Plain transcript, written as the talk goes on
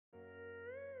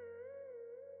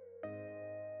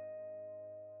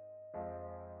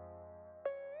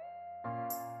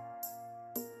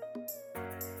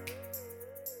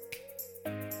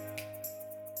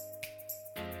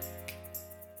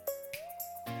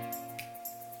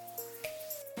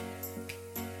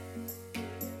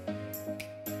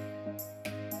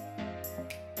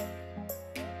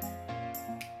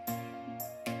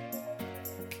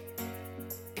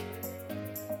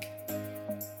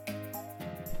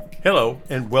Hello,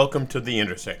 and welcome to The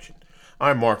Intersection.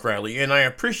 I'm Mark Riley, and I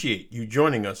appreciate you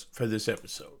joining us for this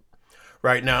episode.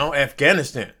 Right now,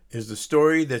 Afghanistan is the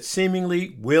story that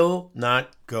seemingly will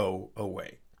not go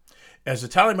away. As the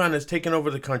Taliban has taken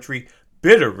over the country,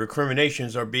 bitter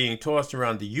recriminations are being tossed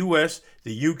around the U.S.,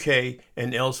 the U.K.,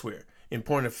 and elsewhere. In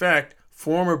point of fact,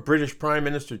 former British Prime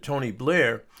Minister Tony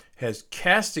Blair has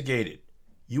castigated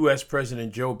U.S.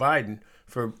 President Joe Biden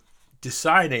for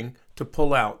deciding to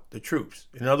pull out the troops.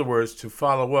 In other words, to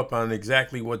follow up on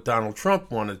exactly what Donald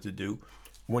Trump wanted to do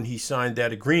when he signed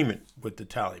that agreement with the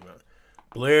Taliban.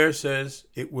 Blair says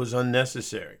it was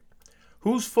unnecessary.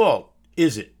 Whose fault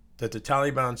is it that the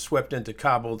Taliban swept into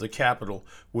Kabul, the capital,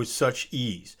 with such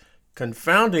ease,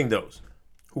 confounding those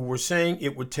who were saying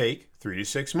it would take 3 to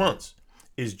 6 months?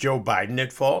 Is Joe Biden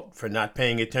at fault for not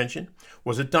paying attention?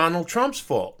 Was it Donald Trump's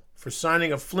fault for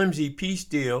signing a flimsy peace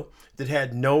deal that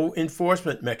had no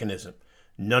enforcement mechanism?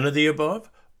 None of the above?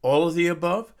 All of the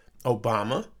above?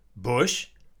 Obama? Bush?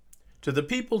 To the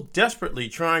people desperately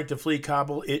trying to flee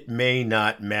Kabul, it may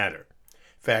not matter.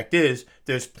 Fact is,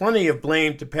 there's plenty of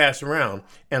blame to pass around,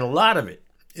 and a lot of it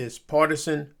is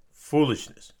partisan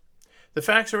foolishness. The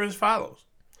facts are as follows.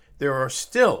 There are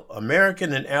still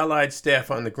American and Allied staff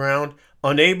on the ground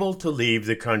unable to leave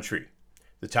the country.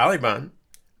 The Taliban,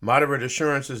 moderate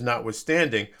assurances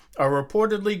notwithstanding, are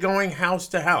reportedly going house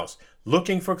to house,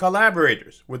 looking for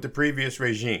collaborators with the previous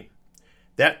regime.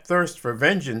 That thirst for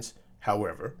vengeance,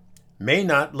 however, may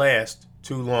not last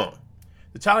too long.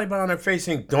 The Taliban are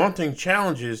facing daunting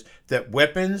challenges that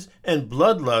weapons and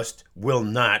bloodlust will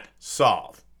not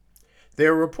solve. They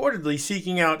are reportedly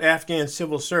seeking out Afghan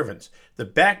civil servants, the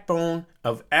backbone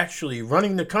of actually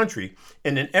running the country,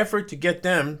 in an effort to get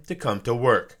them to come to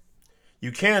work.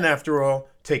 You can, after all,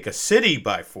 take a city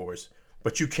by force,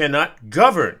 but you cannot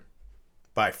govern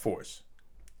by force.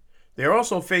 They are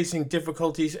also facing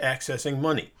difficulties accessing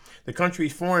money. The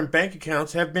country's foreign bank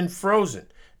accounts have been frozen,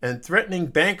 and threatening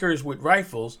bankers with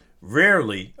rifles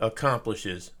rarely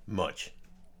accomplishes much.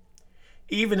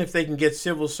 Even if they can get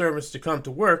civil servants to come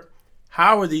to work,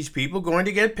 how are these people going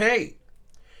to get paid?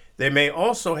 They may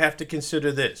also have to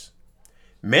consider this.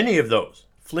 Many of those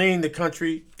fleeing the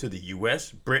country to the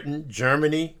U.S., Britain,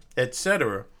 Germany,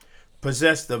 etc.,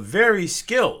 possess the very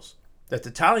skills that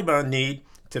the Taliban need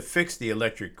to fix the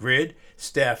electric grid,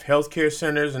 staff healthcare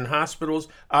centers and hospitals,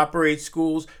 operate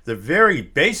schools, the very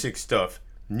basic stuff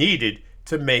needed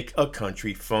to make a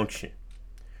country function.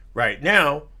 Right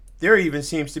now, there even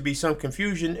seems to be some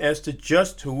confusion as to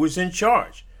just who is in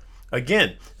charge.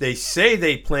 Again, they say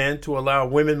they plan to allow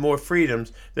women more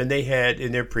freedoms than they had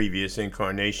in their previous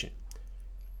incarnation.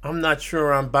 I'm not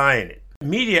sure I'm buying it.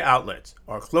 Media outlets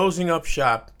are closing up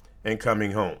shop and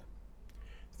coming home.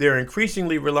 They're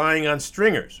increasingly relying on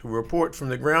stringers who report from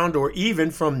the ground or even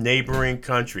from neighboring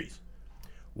countries.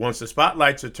 Once the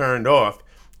spotlights are turned off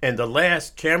and the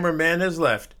last cameraman has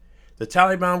left, the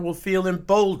Taliban will feel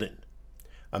emboldened.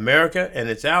 America and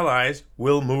its allies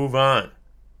will move on.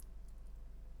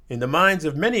 In the minds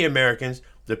of many Americans,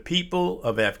 the people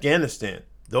of Afghanistan,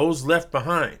 those left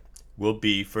behind, will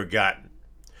be forgotten.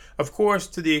 Of course,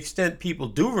 to the extent people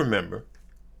do remember,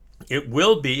 it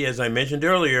will be, as I mentioned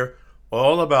earlier,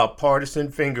 all about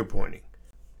partisan finger-pointing.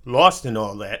 Lost in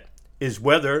all that is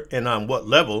whether and on what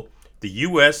level the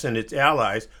U.S. and its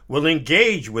allies will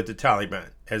engage with the Taliban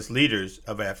as leaders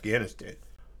of Afghanistan.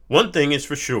 One thing is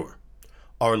for sure.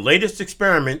 Our latest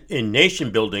experiment in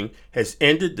nation building has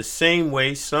ended the same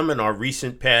way some in our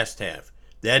recent past have.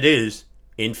 That is,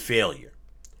 in failure.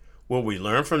 Will we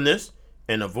learn from this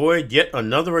and avoid yet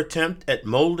another attempt at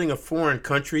molding a foreign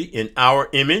country in our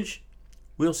image?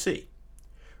 We'll see.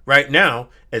 Right now,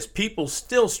 as people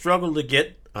still struggle to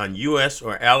get on U.S.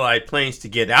 or Allied planes to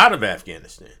get out of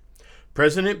Afghanistan,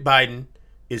 President Biden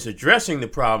is addressing the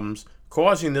problems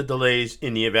causing the delays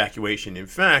in the evacuation. In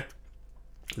fact,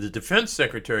 the Defense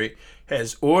Secretary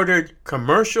has ordered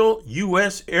commercial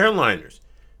U.S. airliners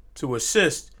to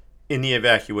assist in the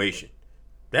evacuation.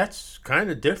 That's kind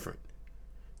of different.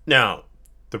 Now,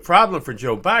 the problem for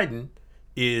Joe Biden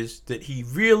is that he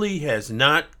really has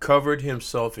not covered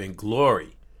himself in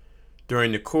glory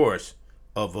during the course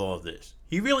of all this.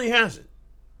 He really hasn't.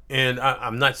 And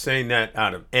I'm not saying that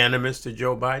out of animus to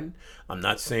Joe Biden. I'm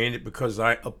not saying it because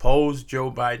I oppose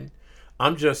Joe Biden.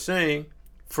 I'm just saying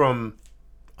from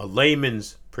a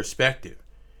layman's perspective,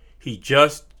 he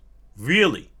just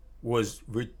really was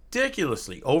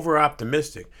ridiculously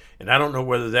over-optimistic. And I don't know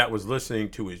whether that was listening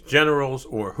to his generals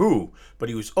or who, but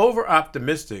he was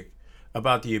over-optimistic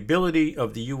about the ability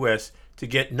of the U.S. to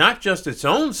get not just its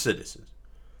own citizens,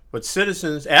 but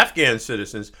citizens, Afghan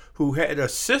citizens, who had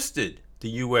assisted the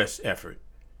U.S. effort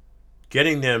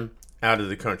getting them out of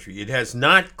the country. It has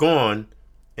not gone,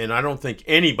 and I don't think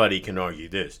anybody can argue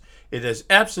this, it has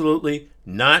absolutely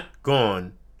not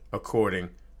gone according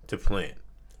to plan.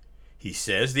 He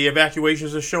says the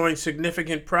evacuations are showing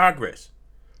significant progress.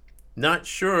 Not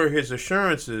sure his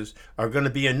assurances are going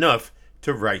to be enough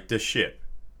to right the ship.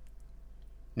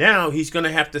 Now he's going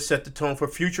to have to set the tone for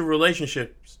future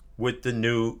relationships with the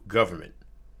new government.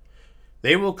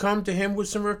 They will come to him with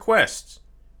some requests,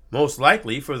 most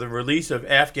likely for the release of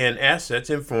Afghan assets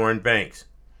in foreign banks.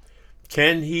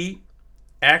 Can he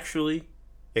actually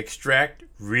extract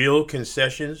real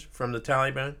concessions from the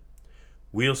Taliban?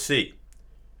 We'll see.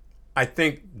 I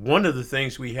think one of the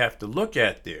things we have to look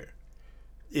at there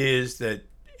is that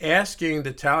asking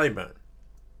the Taliban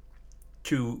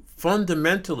to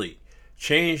fundamentally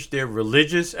change their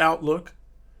religious outlook,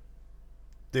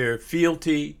 their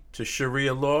fealty to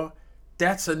Sharia law,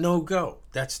 that's a no-go.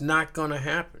 That's not going to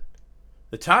happen.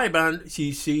 The Taliban,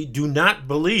 you see, do not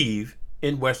believe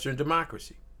in Western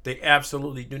democracy. They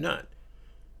absolutely do not.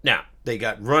 Now, they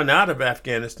got run out of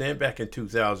Afghanistan back in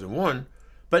 2001,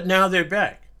 but now they're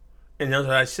back. And as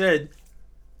I said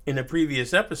in a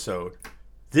previous episode,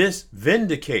 this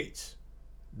vindicates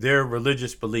their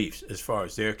religious beliefs as far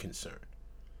as they're concerned.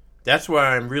 That's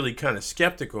why I'm really kind of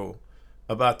skeptical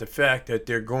about the fact that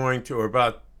they're going to, or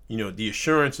about, the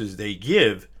assurances they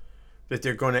give that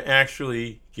they're going to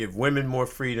actually give women more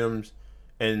freedoms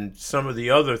and some of the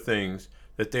other things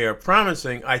that they are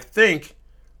promising, I think,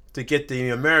 to get the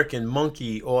American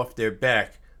monkey off their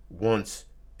back once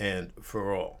and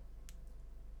for all.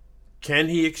 Can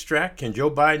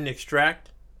Joe Biden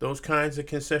extract those kinds of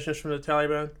concessions from the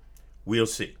Taliban? We'll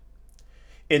see.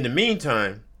 In the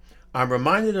meantime, I'm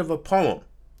reminded of a poem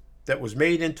that was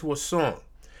made into a song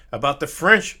about the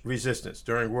French resistance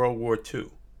during World War II.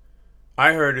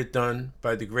 I heard it done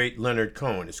by the great Leonard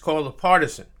Cohen. It's called The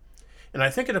Partisan, and I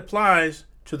think it applies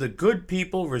to the good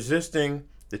people resisting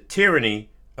the tyranny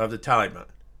of the Taliban,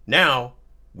 now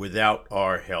without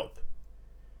our help.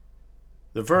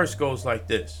 The verse goes like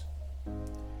this.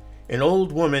 An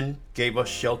old woman gave us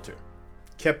shelter,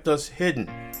 kept us hidden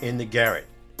in the garret.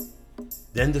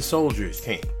 Then the soldiers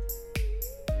came.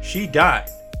 She died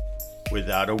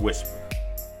without a whisper.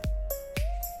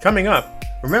 Coming up,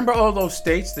 remember all those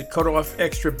states that cut off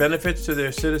extra benefits to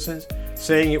their citizens,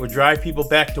 saying it would drive people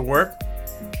back to work?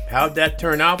 How'd that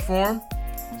turn out for them?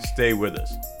 Stay with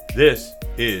us. This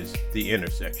is The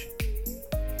Intersection.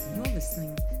 You're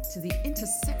listening to The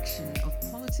Intersection of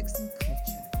Politics and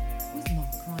Culture with Mark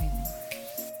Riley.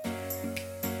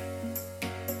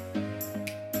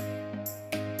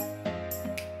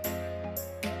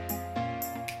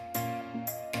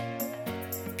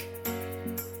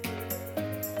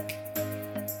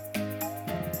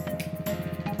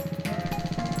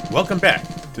 Welcome back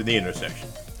to The Intersection.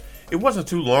 It wasn't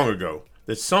too long ago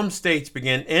that some states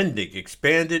began ending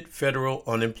expanded federal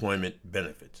unemployment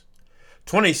benefits.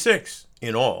 26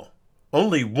 in all,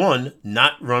 only one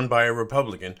not run by a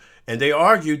Republican, and they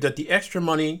argued that the extra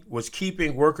money was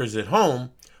keeping workers at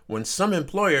home when some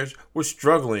employers were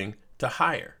struggling to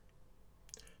hire.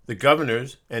 The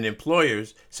governors and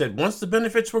employers said once the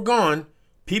benefits were gone,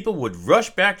 people would rush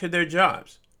back to their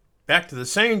jobs, back to the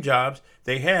same jobs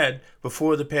they had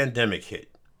before the pandemic hit.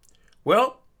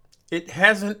 Well, it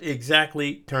hasn't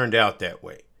exactly turned out that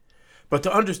way. But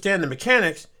to understand the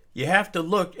mechanics, you have to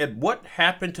look at what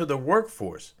happened to the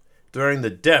workforce during the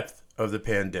depth of the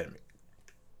pandemic.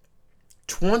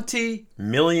 20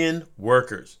 million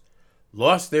workers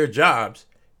lost their jobs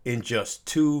in just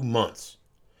 2 months,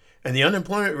 and the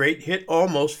unemployment rate hit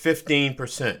almost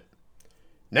 15%.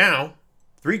 Now,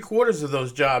 3/4 of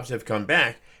those jobs have come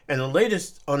back, and the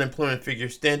latest unemployment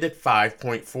figures stand at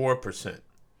 5.4%.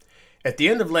 At the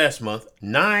end of last month,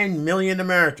 9 million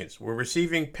Americans were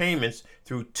receiving payments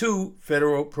through 2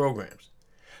 federal programs.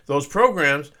 Those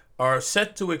programs are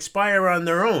set to expire on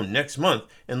their own next month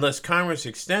unless Congress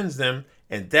extends them,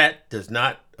 and that does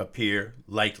not appear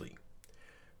likely.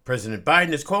 President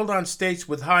Biden has called on states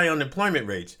with high unemployment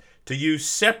rates to use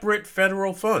separate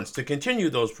federal funds to continue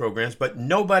those programs, but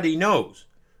nobody knows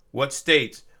what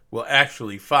states will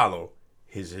actually follow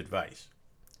his advice.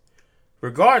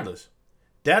 Regardless,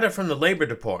 data from the Labor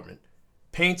Department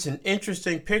paints an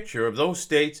interesting picture of those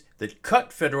states that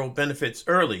cut federal benefits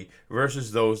early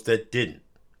versus those that didn't.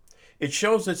 It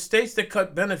shows that states that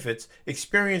cut benefits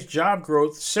experienced job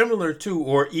growth similar to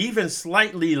or even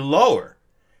slightly lower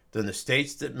than the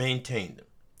states that maintained them.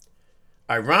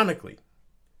 Ironically,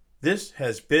 this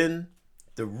has been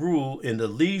the rule in the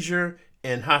leisure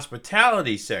and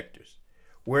hospitality sectors,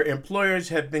 where employers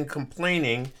have been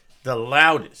complaining the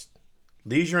loudest.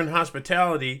 Leisure and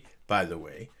hospitality, by the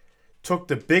way, took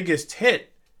the biggest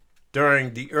hit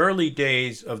during the early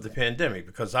days of the pandemic,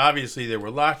 because obviously there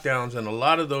were lockdowns and a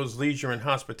lot of those leisure and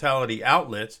hospitality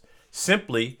outlets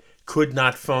simply could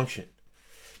not function.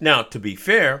 Now, to be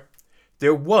fair,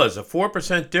 there was a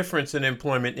 4% difference in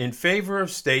employment in favor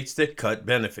of states that cut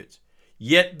benefits.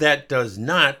 Yet that does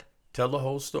not tell the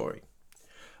whole story.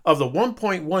 Of the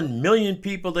 1.1 million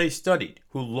people they studied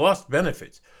who lost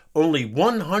benefits, only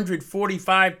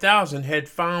 145,000 had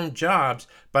found jobs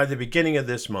by the beginning of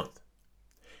this month.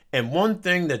 And one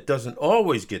thing that doesn't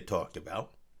always get talked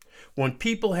about, when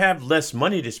people have less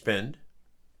money to spend,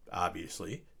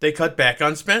 obviously, they cut back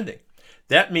on spending.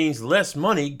 That means less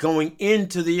money going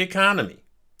into the economy.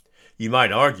 You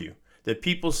might argue that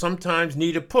people sometimes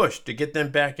need a push to get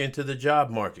them back into the job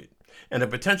market, and a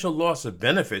potential loss of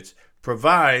benefits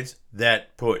provides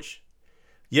that push.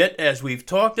 Yet, as we've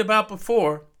talked about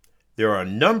before, there are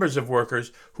numbers of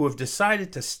workers who have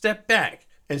decided to step back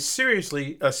and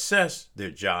seriously assess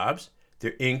their jobs,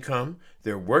 their income,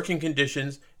 their working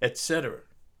conditions, etc.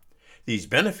 These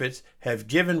benefits have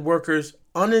given workers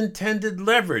unintended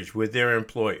leverage with their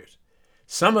employers.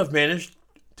 Some have managed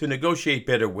to negotiate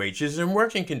better wages and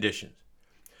working conditions.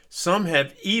 Some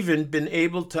have even been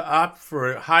able to opt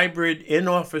for a hybrid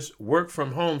in-office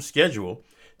work-from-home schedule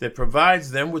that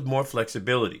provides them with more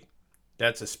flexibility.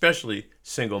 That's especially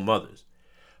single mothers.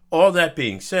 All that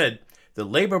being said, the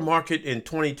labor market in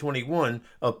 2021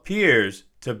 appears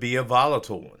to be a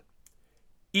volatile one.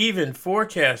 Even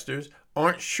forecasters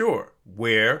aren't sure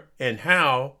where and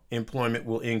how employment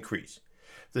will increase.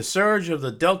 The surge of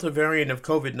the Delta variant of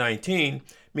COVID-19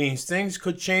 means things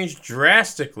could change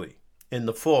drastically in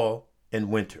the fall and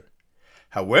winter.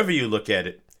 However you look at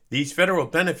it, these federal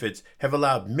benefits have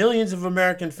allowed millions of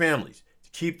American families to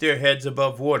keep their heads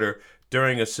above water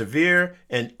during a severe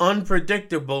and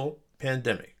unpredictable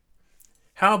pandemic.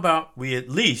 How about we at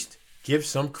least give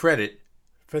some credit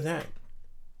for that?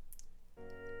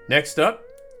 Next up,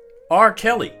 R.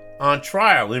 Kelly on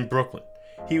trial in Brooklyn.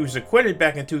 He was acquitted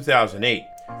back in 2008.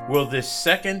 Will this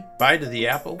second bite of the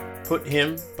apple put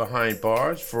him behind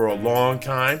bars for a long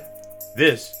time?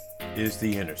 This is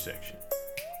The Intersection.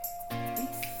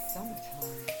 It's summertime.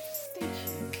 Stay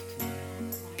tuned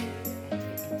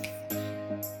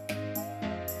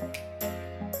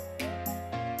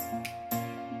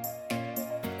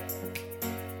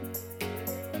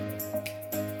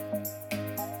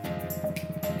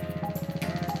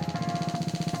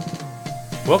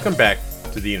Welcome back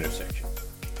to The Intersection.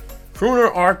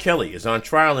 Crooner R. Kelly is on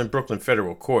trial in Brooklyn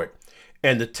federal court,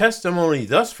 and the testimony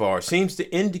thus far seems to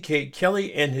indicate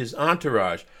Kelly and his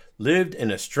entourage lived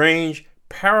in a strange,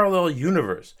 parallel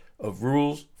universe of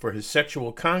rules for his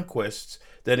sexual conquests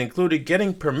that included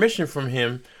getting permission from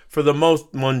him for the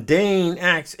most mundane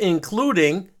acts,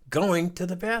 including going to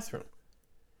the bathroom.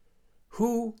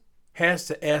 Who has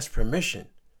to ask permission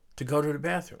to go to the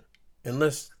bathroom?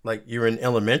 Unless, like, you're in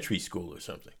elementary school or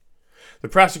something. The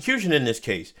prosecution in this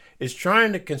case is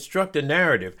trying to construct a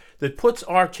narrative that puts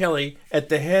R. Kelly at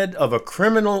the head of a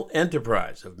criminal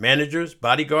enterprise of managers,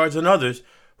 bodyguards, and others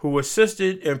who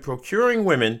assisted in procuring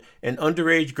women and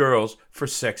underage girls for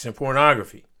sex and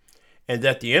pornography, and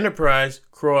that the enterprise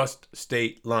crossed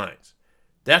state lines.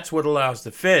 That's what allows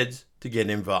the feds to get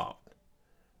involved.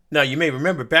 Now, you may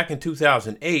remember back in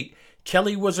 2008,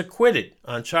 Kelly was acquitted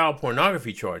on child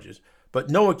pornography charges, but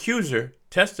no accuser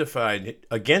testified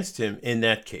against him in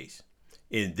that case.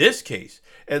 In this case,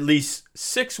 at least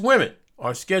 6 women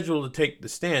are scheduled to take the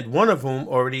stand, one of whom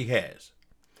already has.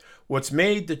 What's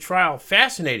made the trial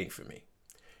fascinating for me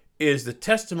is the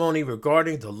testimony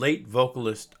regarding the late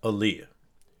vocalist Aaliyah.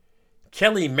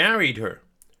 Kelly married her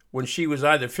when she was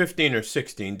either 15 or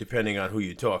 16, depending on who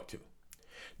you talk to.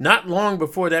 Not long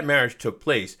before that marriage took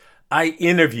place, I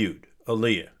interviewed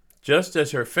Aaliyah, just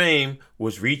as her fame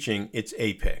was reaching its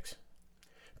apex.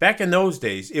 Back in those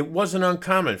days, it wasn't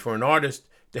uncommon for an artist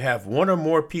to have one or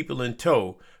more people in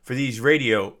tow for these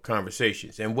radio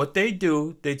conversations. And what they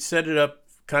do, they'd set it up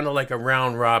kind of like a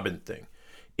round robin thing.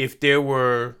 If there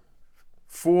were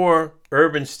 4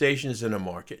 urban stations in a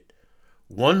market,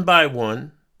 one by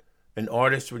one, an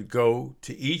artist would go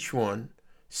to each one,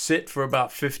 sit for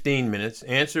about 15 minutes,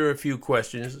 answer a few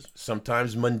questions,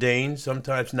 sometimes mundane,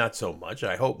 sometimes not so much.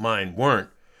 I hope mine weren't.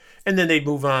 And then they'd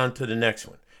move on to the next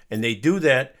one. And they do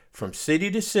that from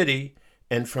city to city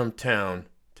and from town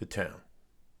to town.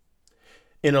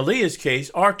 In Aaliyah's case,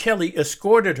 R. Kelly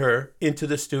escorted her into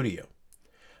the studio.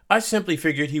 I simply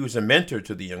figured he was a mentor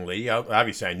to the young lady.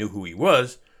 Obviously, I knew who he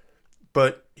was,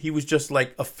 but he was just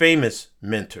like a famous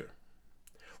mentor.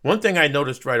 One thing I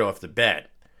noticed right off the bat,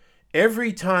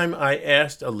 every time I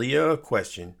asked Aaliyah a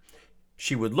question,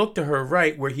 she would look to her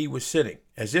right where he was sitting,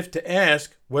 as if to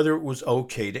ask whether it was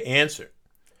okay to answer.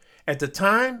 At the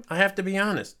time, I have to be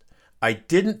honest, I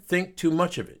didn't think too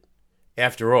much of it.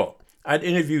 After all, I'd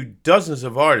interviewed dozens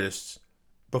of artists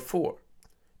before,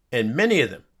 and many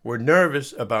of them were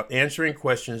nervous about answering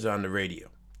questions on the radio.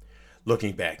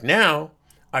 Looking back now,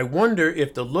 I wonder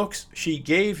if the looks she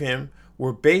gave him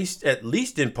were based at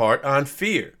least in part on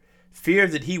fear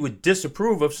that he would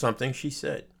disapprove of something she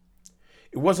said.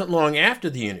 It wasn't long after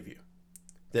the interview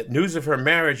that news of her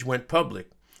marriage went public,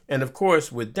 and of course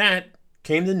with that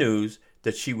came the news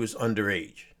that she was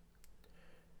underage.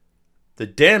 The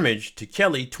damage to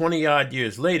Kelly 20-odd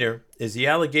years later is the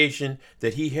allegation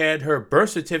that he had her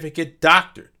birth certificate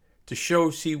doctored to show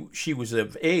she was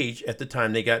of age at the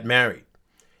time they got married.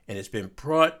 And it's been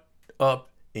brought up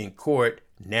in court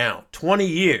now, 20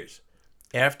 years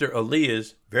after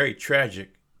Aaliyah's very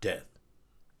tragic death.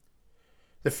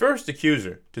 The first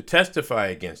accuser to testify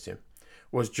against him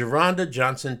was Geronda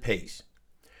Johnson Pace.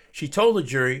 She told the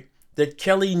jury that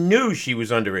Kelly knew she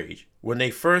was underage when they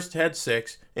first had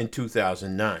sex in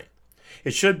 2009.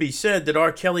 It should be said that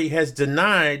R. Kelly has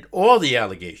denied all the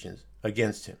allegations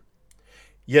against him.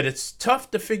 Yet it's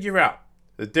tough to figure out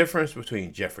the difference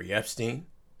between Jeffrey Epstein,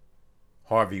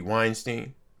 Harvey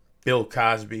Weinstein, Bill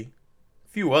Cosby, a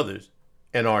few others,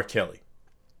 and R. Kelly.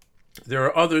 There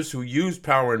are others who use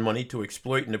power and money to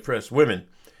exploit and oppress women.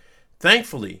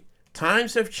 Thankfully,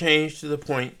 times have changed to the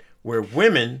point where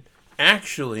women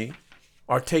actually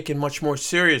are taken much more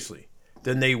seriously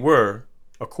than they were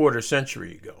a quarter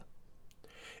century ago.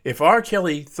 If R.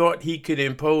 Kelly thought he could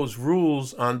impose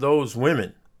rules on those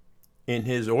women in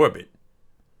his orbit,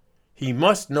 he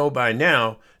must know by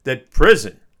now that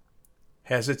prison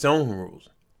has its own rules.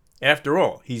 After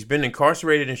all, he's been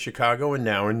incarcerated in Chicago and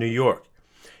now in New York.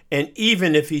 And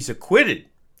even if he's acquitted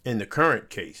in the current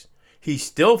case, he's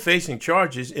still facing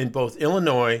charges in both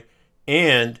Illinois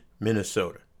and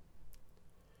Minnesota.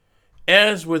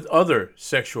 As with other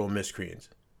sexual miscreants,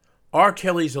 R.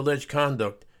 Kelly's alleged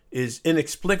conduct is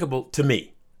inexplicable to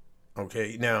me.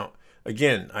 Okay, now,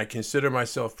 again, I consider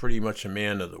myself pretty much a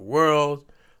man of the world.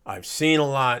 I've seen a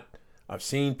lot. I've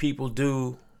seen people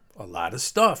do a lot of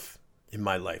stuff in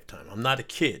my lifetime. I'm not a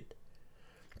kid.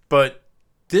 But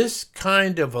this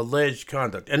kind of alleged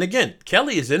conduct, and again,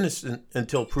 Kelly is innocent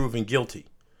until proven guilty.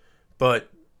 But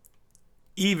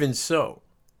even so,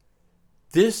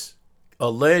 this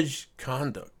alleged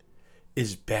conduct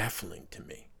is baffling to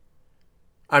me.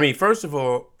 I mean, first of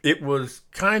all, it was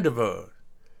kind of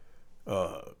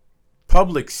a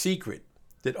public secret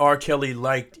that R. Kelly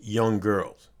liked young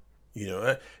girls. You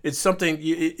know, it's something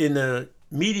in the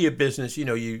media business, you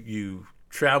know, you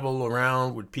travel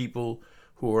around with people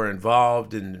who are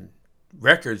involved in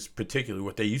records, particularly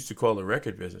what they used to call the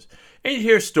record business. And you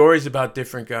hear stories about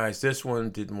different guys. This one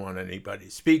didn't want anybody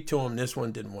to speak to him. This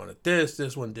one didn't want this.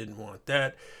 This one didn't want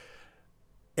that.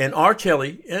 And R.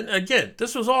 Kelly, and again,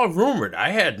 this was all rumored. I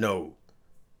had no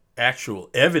actual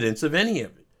evidence of any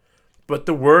of it. But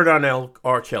the word on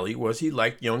R. Kelly was he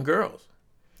liked young girls.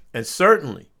 And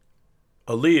certainly,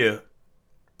 Aaliyah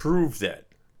proved that.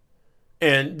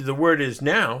 And the word is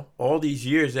now, all these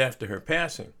years after her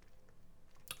passing,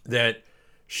 that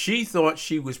she thought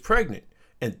she was pregnant.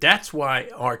 And that's why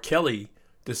R. Kelly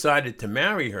decided to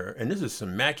marry her. And this is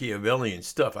some Machiavellian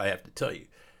stuff, I have to tell you.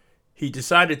 He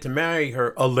decided to marry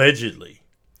her allegedly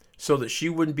so that she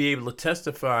wouldn't be able to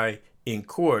testify in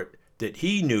court that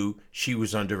he knew she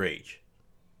was underage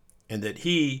and that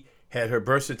he had her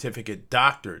birth certificate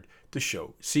doctored to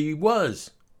show she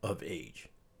was of age.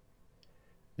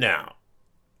 Now,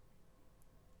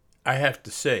 I have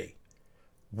to say,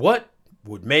 what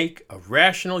would make a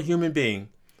rational human being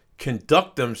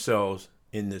conduct themselves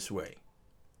in this way?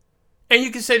 And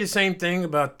you can say the same thing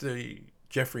about the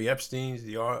Jeffrey Epsteins,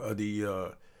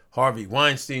 the Harvey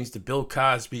Weinsteins, the Bill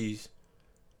Cosbys.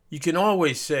 You can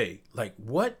always say, like,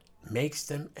 what makes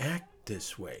them act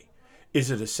this way? Is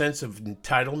it a sense of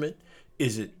entitlement?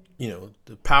 Is it, you know,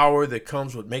 the power that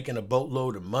comes with making a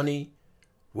boatload of money?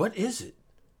 What is it?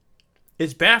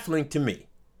 It's baffling to me.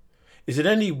 Is it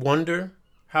any wonder,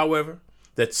 however,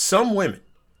 that some women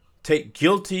take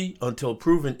guilty until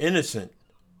proven innocent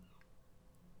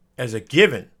as a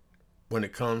given when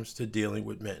it comes to dealing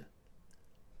with men?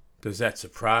 Does that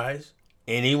surprise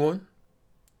anyone?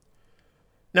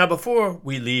 Now, before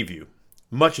we leave you,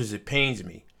 much as it pains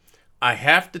me, I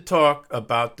have to talk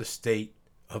about the state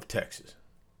of Texas.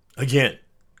 Again,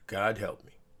 God help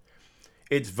me.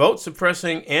 Its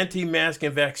vote-suppressing, anti-mask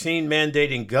and vaccine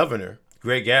mandating governor,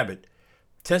 Greg Abbott,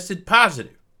 tested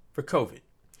positive for COVID.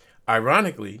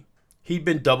 Ironically, he'd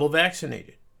been double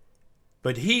vaccinated.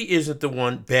 But he isn't the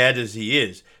one, bad as he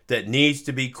is, that needs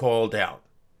to be called out.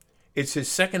 It's his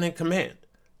second in command,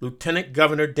 Lieutenant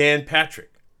Governor Dan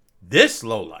Patrick. This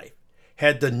lowlife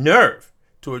had the nerve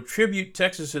to attribute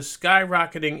Texas's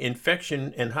skyrocketing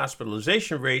infection and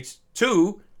hospitalization rates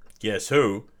to, guess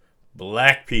who,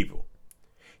 black people.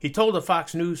 He told a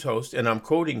Fox News host, and I'm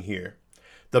quoting here,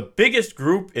 "The biggest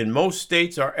group in most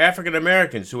states are African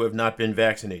Americans who have not been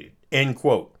vaccinated," end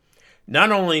quote.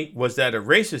 Not only was that a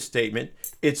racist statement,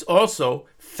 it's also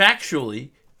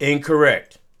factually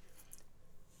incorrect.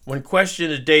 When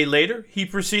questioned a day later, he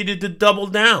proceeded to double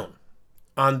down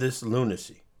on this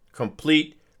lunacy.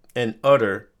 Complete and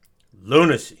utter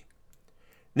lunacy.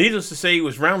 Needless to say, he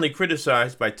was roundly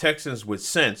criticized by Texans with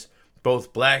sense,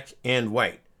 both black and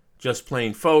white, just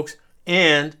plain folks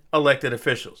and elected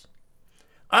officials.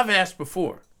 I've asked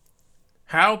before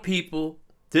how people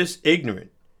this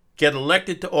ignorant get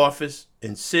elected to office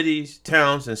in cities,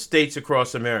 towns, and states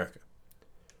across America.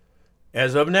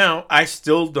 As of now, I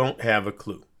still don't have a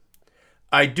clue.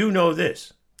 I do know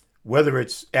this. Whether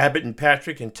it's Abbott and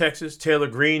Patrick in Texas, Taylor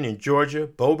Greene in Georgia,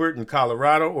 Boebert in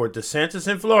Colorado, or DeSantis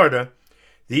in Florida,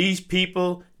 these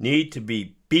people need to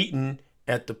be beaten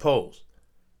at the polls.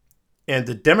 And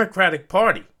the Democratic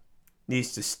Party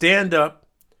needs to stand up,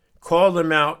 call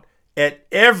them out at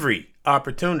every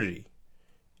opportunity,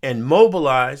 and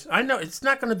mobilize. I know it's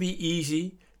not going to be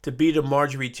easy to beat a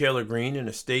Marjorie Taylor Greene in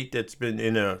a state that's been,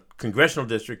 in a congressional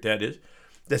district that is,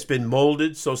 that's been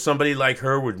molded so somebody like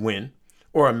her would win,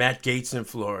 or a Matt Gaetz in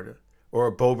Florida, or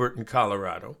a Boebert in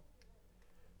Colorado.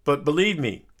 But believe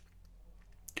me,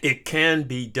 it can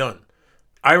be done.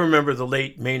 I remember the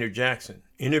late Maynard Jackson,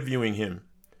 interviewing him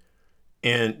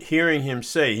and hearing him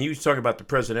say, he was talking about the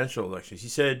presidential elections. He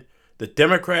said, the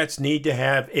Democrats need to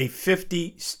have a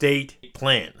 50-state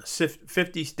plan, a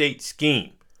 50-state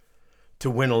scheme to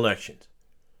win elections.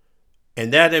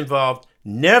 And that involved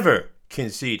never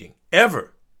conceding,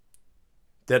 ever,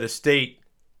 that a state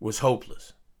was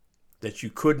hopeless, that you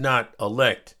could not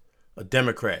elect a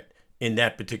Democrat in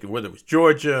that particular, whether it was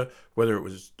Georgia, whether it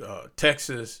was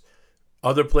Texas,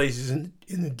 other places in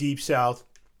the Deep South.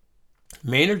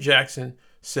 Maynard Jackson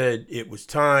said it was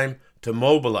time to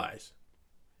mobilize.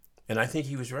 And I think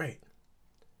he was right.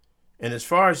 And as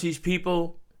far as these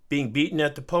people being beaten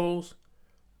at the polls,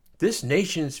 this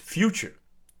nation's future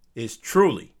is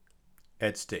truly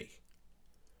at stake.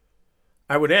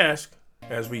 I would ask,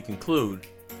 as we conclude,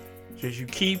 that you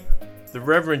keep the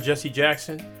Reverend Jesse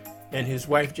Jackson and his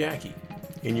wife Jackie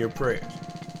in your prayers.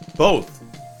 Both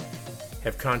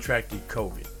have contracted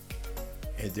COVID,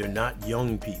 and they're not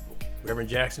young people. Reverend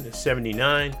Jackson is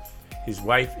 79. His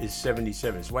wife is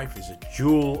 77. His wife is a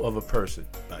jewel of a person,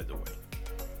 by the way.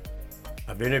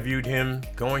 I've interviewed him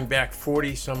going back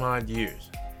 40 some odd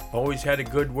years. Always had a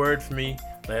good word for me.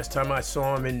 Last time I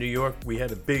saw him in New York, we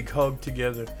had a big hug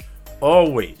together.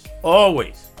 Always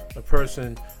a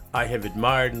person I have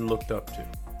admired and looked up to.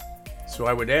 So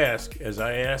I would ask, as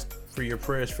I asked for your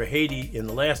prayers for Haiti in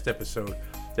the last episode,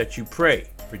 that you pray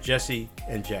for Jesse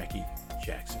and Jackie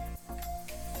Jackson.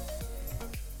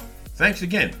 Thanks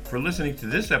again for listening to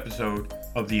this episode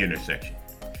of The Intersection.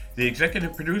 The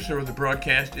executive producer of the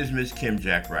broadcast is Ms. Kim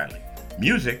Jack Riley.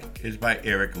 Music is by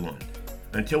Eric Lund.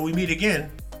 Until we meet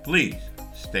again, please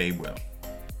stay well.